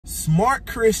Smart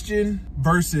Christian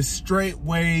versus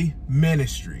straightway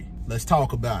ministry. Let's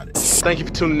talk about it. Thank you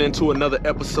for tuning in to another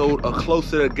episode of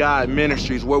Closer to God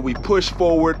Ministries, where we push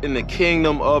forward in the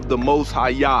kingdom of the Most High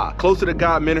Yah. Closer to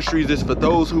God Ministries is for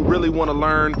those who really want to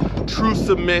learn true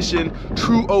submission,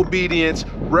 true obedience,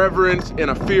 reverence, and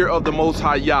a fear of the Most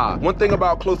High Yah. One thing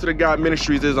about Closer to God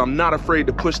Ministries is I'm not afraid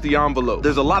to push the envelope.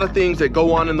 There's a lot of things that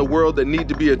go on in the world that need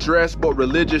to be addressed, but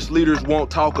religious leaders won't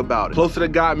talk about it. Closer to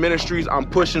God Ministries, I'm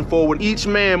pushing forward. Each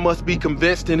man must be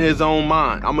convinced in his own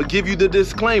mind. I'm gonna give you the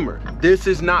disclaimer. This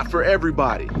is not for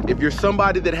everybody. If you're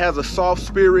somebody that has a soft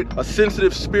spirit, a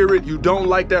sensitive spirit, you don't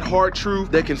like that hard truth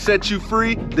that can set you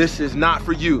free, this is not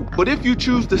for you. But if you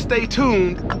choose to stay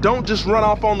tuned, don't just run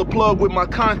off on the plug with my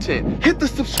content. Hit the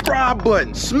subscribe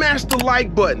button, smash the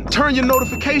like button, turn your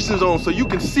notifications on so you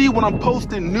can see when I'm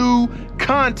posting new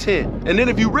content. And then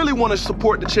if you really want to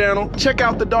support the channel, check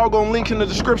out the doggone link in the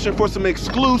description for some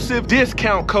exclusive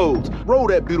discount codes. Roll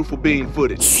that beautiful bean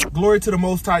footage. Glory to the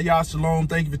Most High Yah, Shalom.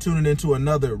 Thank you for tuning into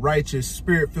another righteous,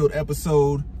 spirit-filled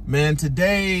episode. Man,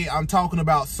 today I'm talking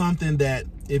about something that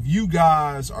if you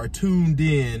guys are tuned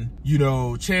in, you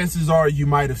know, chances are you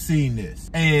might have seen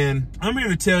this. And I'm here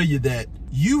to tell you that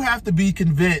you have to be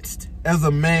convinced as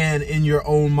a man in your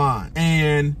own mind.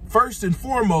 And first and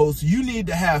foremost, you need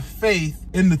to have faith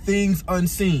in the things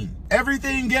unseen.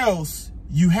 Everything else,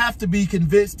 you have to be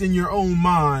convinced in your own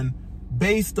mind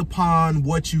based upon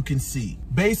what you can see,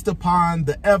 based upon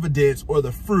the evidence or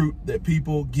the fruit that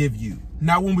people give you.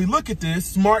 Now, when we look at this,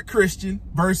 Smart Christian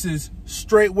versus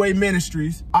straightway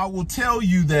ministries, I will tell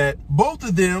you that both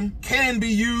of them can be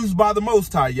used by the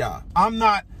Most High Yah. I'm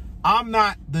not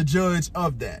the judge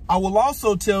of that. I will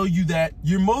also tell you that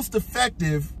you're most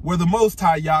effective where the Most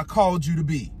High Yah called you to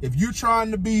be. If you're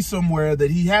trying to be somewhere that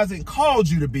he hasn't called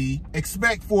you to be,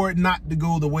 expect for it not to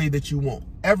go the way that you want.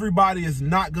 Everybody is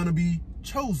not going to be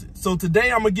chosen. So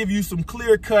today I'm going to give you some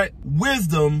clear-cut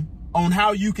wisdom on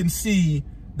how you can see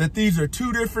that these are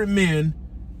two different men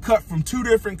cut from two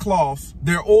different cloths.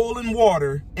 They're oil and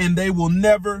water, and they will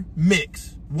never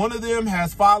mix. One of them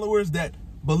has followers that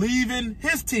believe in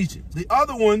his teaching. The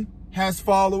other one has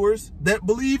followers that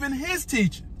believe in his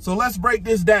teaching. So let's break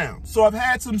this down. So I've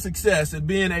had some success at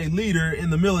being a leader in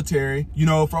the military, you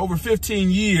know, for over 15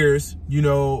 years, you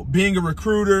know, being a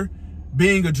recruiter,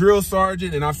 being a drill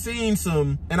sergeant, and I've seen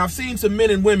some men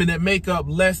and women that make up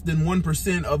less than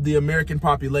 1% of the American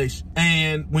population.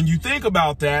 And when you think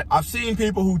about that, I've seen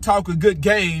people who talk a good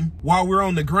game while we're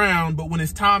on the ground, but when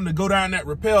it's time to go down that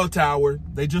rappel tower,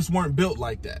 they just weren't built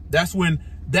like that. That's when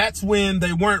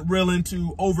they weren't willing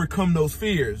to overcome those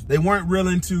fears. They weren't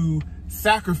willing to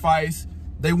sacrifice.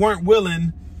 They weren't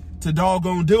willing to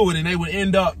doggone do it, and they would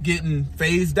end up getting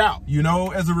phased out. You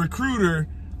know, as a recruiter,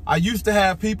 I used to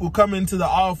have people come into the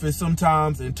office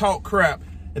sometimes and talk crap,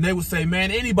 and they would say,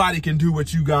 man, anybody can do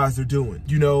what you guys are doing.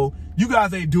 You know, you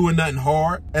guys ain't doing nothing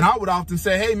hard. And I would often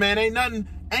say, hey man, ain't nothing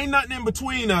in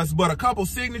between us but a couple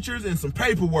signatures and some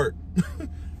paperwork.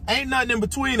 Ain't nothing in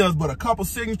between us but a couple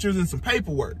signatures and some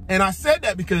paperwork. And I said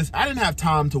that because I didn't have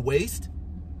time to waste.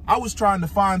 I was trying to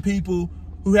find people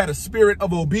who had a spirit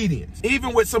of obedience.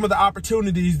 Even with some of the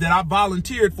opportunities that I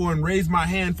volunteered for and raised my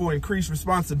hand for increased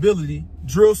responsibility,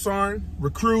 drill sergeant,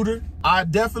 recruiter, I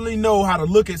definitely know how to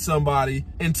look at somebody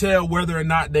and tell whether or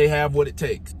not they have what it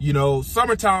takes. You know,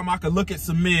 summertime, I could look at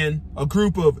some men, a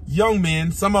group of young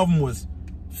men. Some of them was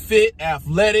fit,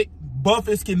 athletic, buff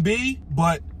as can be,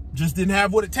 but just didn't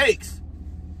have what it takes.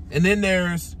 And then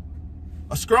there's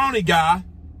a scrawny guy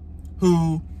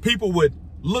who people would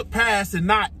look past and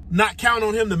not count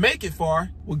on him to make it far,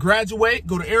 would graduate,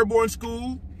 go to airborne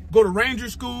school, go to ranger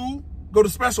school, go to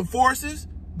special forces,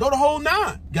 go the whole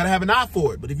nine. Got to have an eye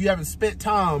for it. But if you haven't spent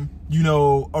time, you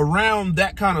know, around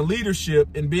that kind of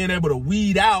leadership and being able to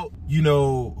weed out, you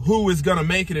know, who is going to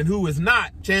make it and who is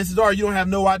not, chances are you don't have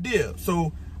no idea.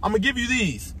 So I'm going to give you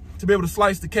these to be able to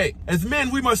slice the cake. As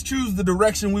men, we must choose the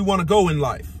direction we want to go in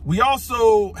life. We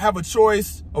also have a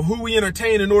choice of who we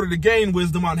entertain in order to gain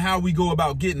wisdom on how we go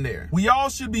about getting there. We all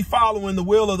should be following the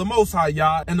will of the Most High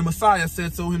Yah, and the Messiah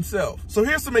said so himself. So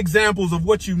here's some examples of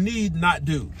what you need not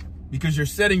do, because you're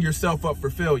setting yourself up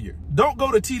for failure. Don't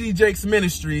go to TD Jakes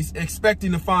Ministries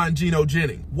expecting to find Geno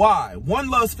Jennings. Why? One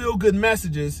loves feel-good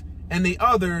messages, and the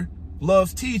other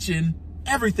loves teaching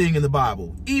everything in the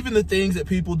Bible, even the things that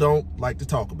people don't like to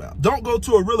talk about. Don't go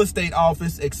to a real estate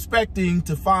office expecting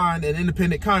to find an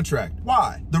independent contract.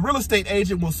 Why? The real estate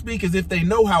agent will speak as if they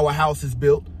know how a house is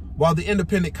built, while the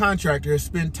independent contractor has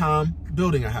spent time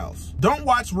building a house. Don't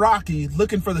watch Rocky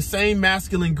looking for the same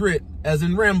masculine grit as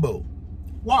in Rambo.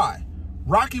 Why?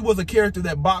 Rocky was a character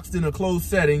that boxed in a closed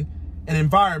setting and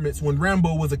environments when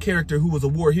Rambo was a character who was a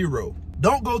war hero.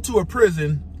 Don't go to a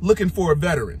prison looking for a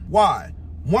veteran. Why?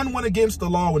 One went against the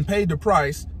law and paid the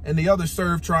price, and the other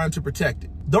served trying to protect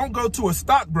it. Don't go to a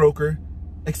stockbroker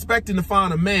expecting to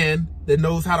find a man that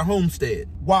knows how to homestead.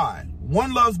 Why?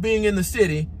 One loves being in the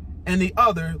city, and the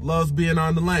other loves being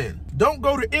on the land. Don't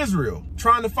go to Israel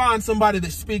trying to find somebody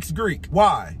that speaks Greek.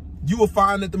 Why? You will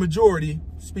find that the majority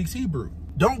speaks Hebrew.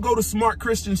 Don't go to Smart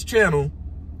Christian's channel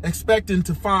expecting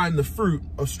to find the fruit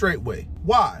of straightway.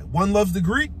 Why? One loves the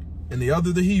Greek and the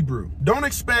other the Hebrew. Don't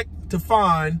expect to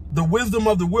find the wisdom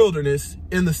of the wilderness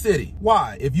in the city.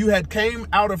 Why? If you had came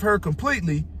out of her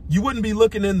completely, you wouldn't be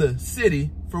looking in the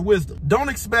city for wisdom. Don't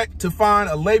expect to find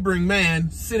a laboring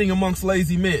man sitting amongst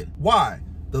lazy men. Why?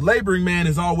 The laboring man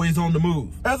is always on the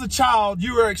move. As a child,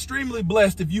 you are extremely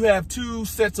blessed if you have two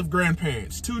sets of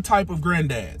grandparents, two type of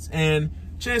granddads, and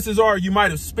chances are you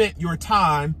might have spent your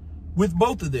time with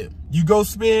both of them. You go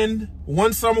spend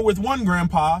one summer with one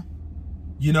grandpa,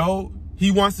 you know,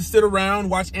 he wants to sit around,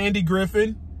 watch Andy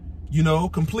Griffin, you know,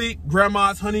 complete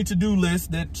grandma's honey to-do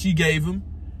list that she gave him,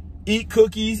 eat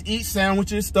cookies, eat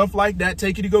sandwiches, stuff like that,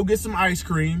 take you to go get some ice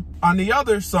cream. On the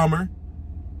other summer,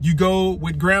 you go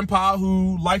with grandpa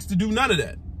who likes to do none of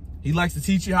that. He likes to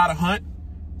teach you how to hunt,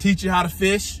 teach you how to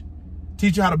fish,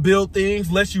 teach you how to build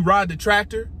things, lets you ride the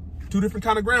tractor. Two different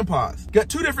kind of grandpas. Got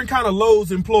two different kind of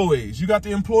Lowe's employees. You got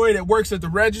the employee that works at the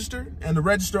register and the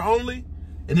register only.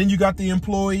 And then you got the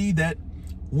employee that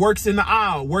works in the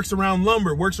aisle, works around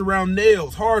lumber, works around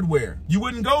nails, hardware. You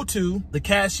wouldn't go to the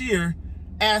cashier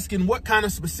asking what kind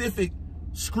of specific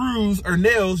screws or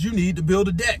nails you need to build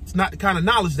a deck. It's not the kind of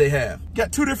knowledge they have.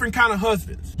 Got two different kind of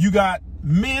husbands. You got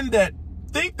men that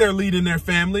think they're leading their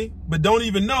family, but don't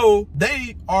even know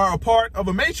they are a part of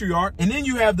a matriarch. And then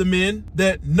you have the men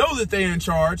that know that they're in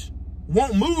charge,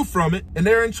 won't move from it, and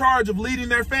they're in charge of leading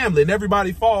their family, and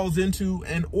everybody falls into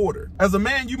an order. As a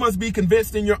man, you must be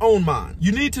convinced in your own mind.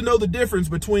 You need to know the difference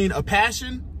between a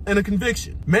passion and a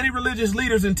conviction. Many religious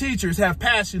leaders and teachers have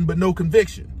passion, but no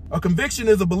conviction. A conviction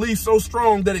is a belief so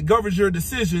strong that it governs your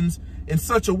decisions in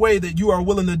such a way that you are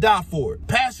willing to die for it.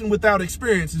 Passion without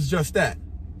experience is just that,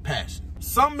 passion.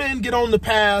 Some men get on the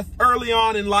path early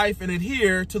on in life and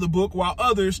adhere to the book, while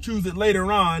others choose it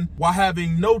later on while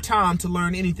having no time to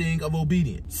learn anything of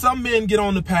obedience. Some men get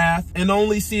on the path and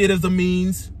only see it as a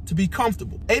means to be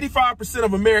comfortable. 85%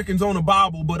 of Americans own a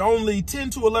Bible, but only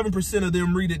 10 to 11% of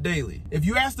them read it daily. If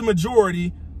you ask the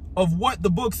majority of what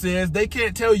the book says, they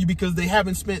can't tell you because they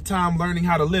haven't spent time learning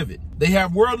how to live it. They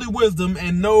have worldly wisdom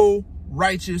and no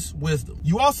righteous wisdom.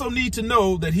 You also need to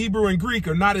know that Hebrew and Greek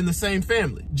are not in the same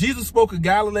family. Jesus spoke a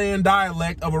Galilean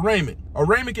dialect of Aramaic.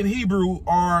 Aramaic and Hebrew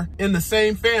are in the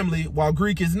same family, while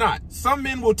Greek is not. Some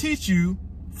men will teach you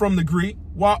from the Greek,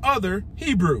 while other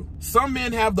Hebrew. Some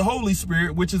men have the Holy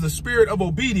Spirit, which is a spirit of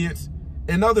obedience,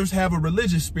 and others have a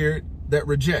religious spirit that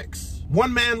rejects.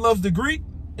 One man loves the Greek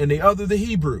and the other the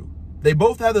Hebrew. They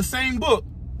both have the same book,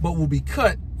 but will be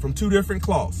cut from two different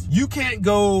cloths. You can't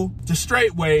go to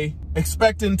Straightway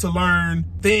expecting to learn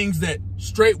things that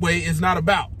Straightway is not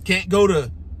about. Can't go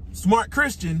to Smart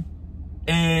Christian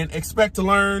and expect to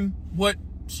learn what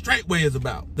Straightway is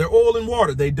about. They're oil and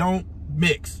water. They don't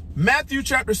mix. Matthew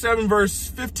chapter 7, verse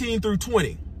 15 through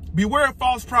 20. Beware of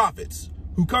false prophets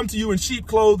who come to you in sheep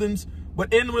clothing,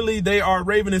 but inwardly they are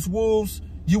ravenous wolves.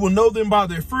 You will know them by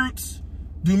their fruits.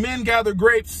 Do men gather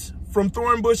grapes from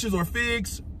thorn bushes or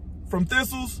figs from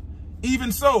thistles?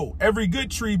 Even so, every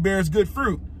good tree bears good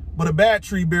fruit, but a bad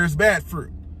tree bears bad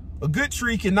fruit. A good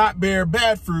tree cannot bear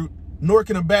bad fruit, nor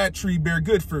can a bad tree bear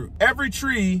good fruit. Every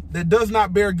tree that does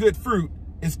not bear good fruit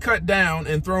is cut down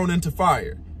and thrown into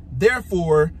fire.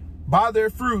 Therefore, by their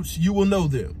fruits you will know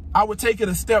them. I would take it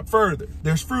a step further.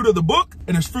 There's fruit of the book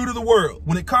and there's fruit of the world.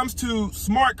 When it comes to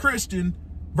Smart Christian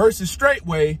versus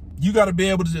Straightway, you got to be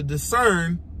able to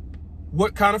discern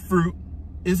what kind of fruit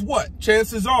is what.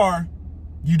 Chances are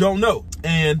you don't know.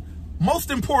 And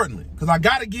most importantly, because I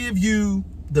got to give you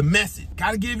the message,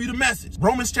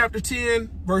 Romans chapter 10,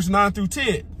 verse 9 through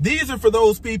 10. These are for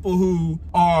those people who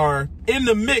are in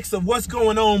the mix of what's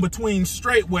going on between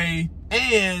Straightway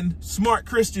and Smart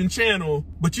Christian channel,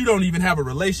 but you don't even have a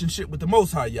relationship with the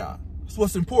Most High Yah. That's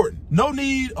what's important. No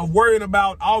need of worrying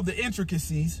about all the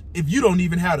intricacies if you don't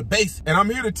even have the basics. And I'm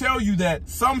here to tell you that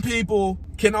some people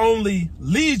can only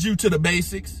lead you to the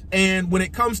basics. And when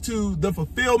it comes to the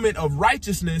fulfillment of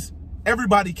righteousness,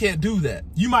 everybody can't do that.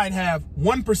 You might have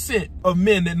 1% of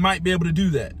men that might be able to do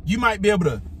that. You might be able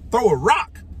to throw a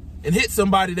rock and hit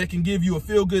somebody that can give you a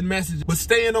feel-good message, but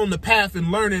staying on the path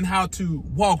and learning how to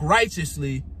walk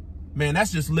righteously, man,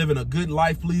 that's just living a good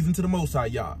life pleasing to the Most High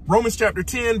Yah. Romans chapter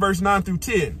 10, verse 9 through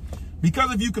 10.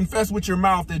 Because if you confess with your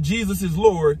mouth that Jesus is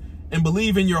Lord and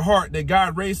believe in your heart that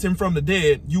God raised him from the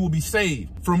dead, you will be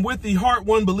saved. From with the heart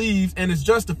one believes and is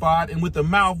justified, and with the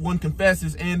mouth one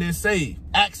confesses and is saved.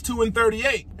 Acts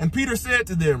 2:38. And Peter said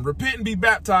to them, repent and be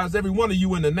baptized every one of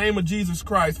you in the name of Jesus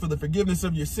Christ for the forgiveness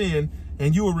of your sin,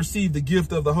 and you will receive the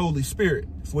gift of the Holy Spirit.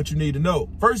 That's what you need to know.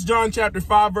 1 John chapter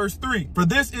 5 verse 3. For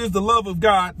this is the love of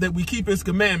God, that we keep his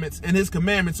commandments, and his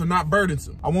commandments are not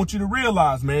burdensome. I want you to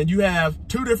realize, man, you have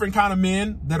two different kind of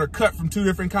men that are cut from two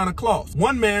different kind of cloths.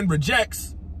 One man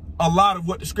rejects a lot of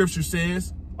what the scripture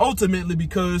says, ultimately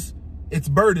because it's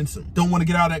burdensome. Don't want to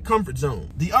get out of that comfort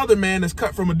zone. The other man that's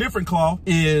cut from a different cloth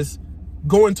is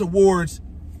going towards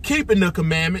keeping the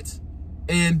commandments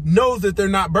and knows that they're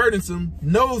not burdensome,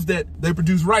 knows that they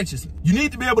produce righteousness. You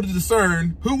need to be able to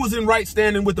discern who was in right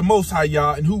standing with the Most High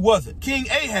Yah and who wasn't. King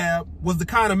Ahab was the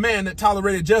kind of man that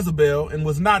tolerated Jezebel and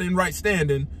was not in right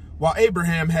standing, while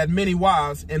Abraham had many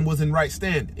wives and was in right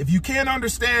standing. If you can't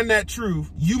understand that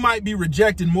truth, you might be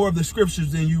rejecting more of the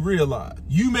scriptures than you realize.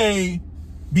 You may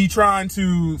be trying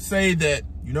to say that,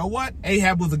 you know what?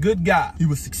 Ahab was a good guy. He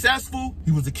was successful.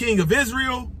 He was the king of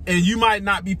Israel. And you might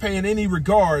not be paying any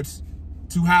regards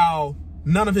to how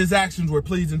none of his actions were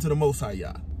pleasing to the Most High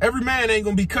Yah. Every man ain't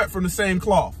gonna be cut from the same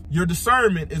cloth. Your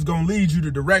discernment is gonna lead you to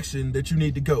the direction that you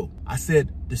need to go. I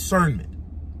said discernment,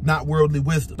 not worldly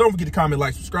wisdom. Don't forget to comment,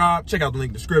 like, subscribe. Check out the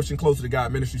link in the description. Closer to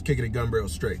God Ministries, kicking it gun barrel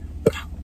straight.